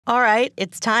All right,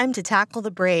 it's time to tackle the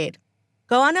braid.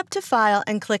 Go on up to File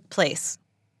and click Place.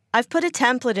 I've put a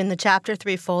template in the Chapter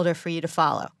 3 folder for you to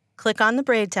follow. Click on the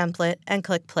braid template and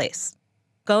click Place.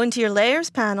 Go into your Layers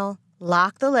panel,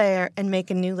 lock the layer, and make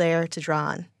a new layer to draw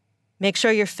on. Make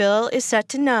sure your fill is set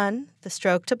to none, the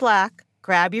stroke to black,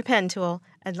 grab your pen tool,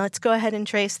 and let's go ahead and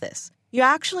trace this. You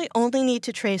actually only need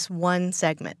to trace one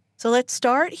segment. So let's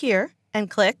start here and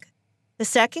click. The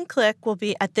second click will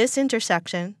be at this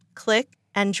intersection. Click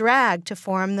and drag to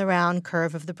form the round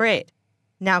curve of the braid.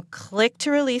 Now click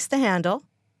to release the handle.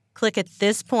 Click at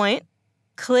this point.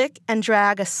 Click and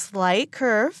drag a slight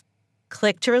curve.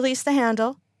 Click to release the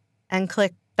handle. And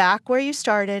click back where you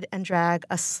started and drag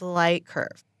a slight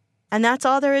curve. And that's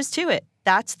all there is to it.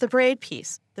 That's the braid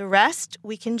piece. The rest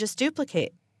we can just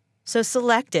duplicate. So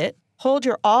select it, hold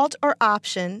your Alt or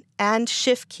Option and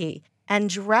Shift key, and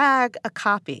drag a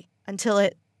copy until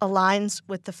it aligns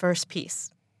with the first piece.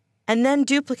 And then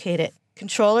duplicate it,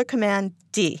 Control or Command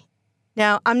D.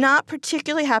 Now, I'm not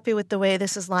particularly happy with the way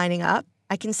this is lining up.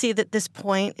 I can see that this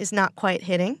point is not quite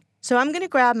hitting. So I'm going to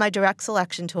grab my Direct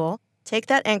Selection tool, take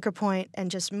that anchor point,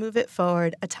 and just move it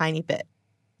forward a tiny bit.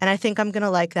 And I think I'm going to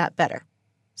like that better.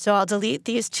 So I'll delete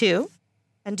these two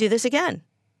and do this again.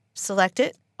 Select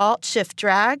it,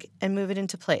 Alt-Shift-Drag, and move it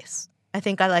into place. I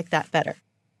think I like that better.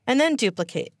 And then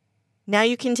duplicate. Now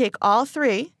you can take all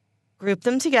three, group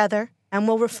them together, and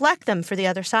we'll reflect them for the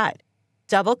other side.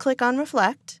 Double-click on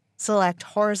Reflect, select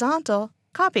Horizontal,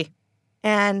 Copy.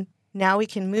 And now we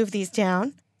can move these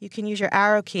down. You can use your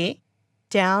arrow key,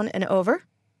 down and over,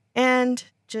 and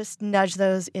just nudge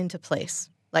those into place,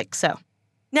 like so.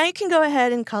 Now you can go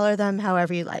ahead and color them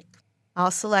however you like.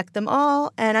 I'll select them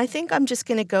all, and I think I'm just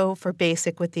going to go for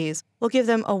basic with these. We'll give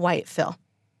them a white fill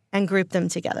and group them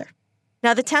together.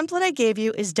 Now the template I gave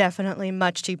you is definitely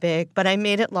much too big, but I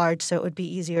made it large so it would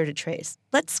be easier to trace.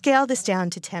 Let's scale this down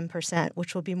to 10%,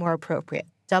 which will be more appropriate.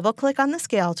 Double-click on the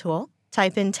Scale tool,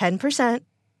 type in 10%.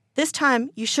 This time,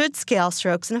 you should scale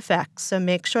strokes and effects, so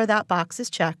make sure that box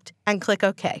is checked, and click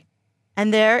OK.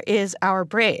 And there is our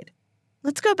braid.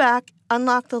 Let's go back,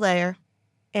 unlock the layer,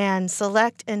 and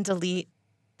select and delete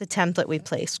the template we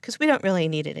placed, because we don't really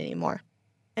need it anymore.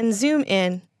 And zoom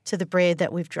in to the braid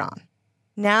that we've drawn.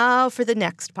 Now for the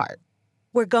next part.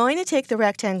 We're going to take the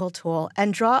rectangle tool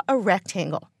and draw a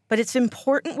rectangle, but it's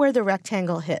important where the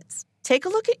rectangle hits. Take a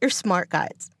look at your Smart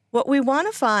Guides. What we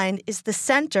want to find is the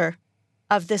center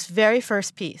of this very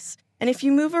first piece. And if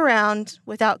you move around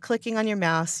without clicking on your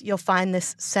mouse, you'll find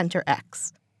this center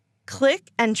X.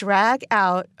 Click and drag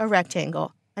out a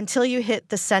rectangle until you hit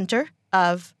the center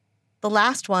of the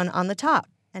last one on the top.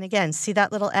 And again, see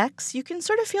that little X? You can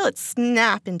sort of feel it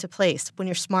snap into place when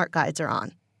your Smart Guides are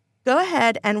on. Go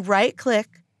ahead and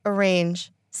right-click,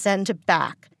 Arrange, Send to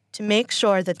Back to make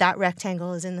sure that that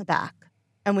rectangle is in the back.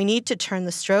 And we need to turn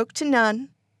the stroke to none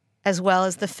as well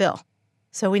as the fill.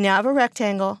 So we now have a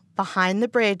rectangle behind the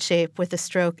braid shape with a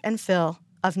stroke and fill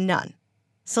of none.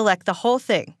 Select the whole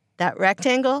thing, that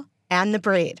rectangle and the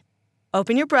braid.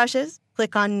 Open your brushes,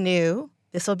 click on New.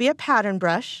 This will be a pattern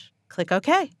brush. Click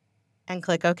OK. And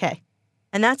click OK.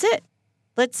 And that's it.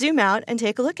 Let's zoom out and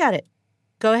take a look at it.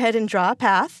 Go ahead and draw a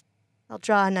path. I'll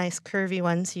draw a nice curvy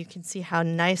one so you can see how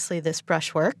nicely this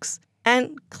brush works.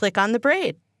 And click on the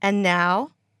braid. And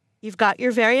now you've got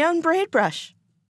your very own braid brush.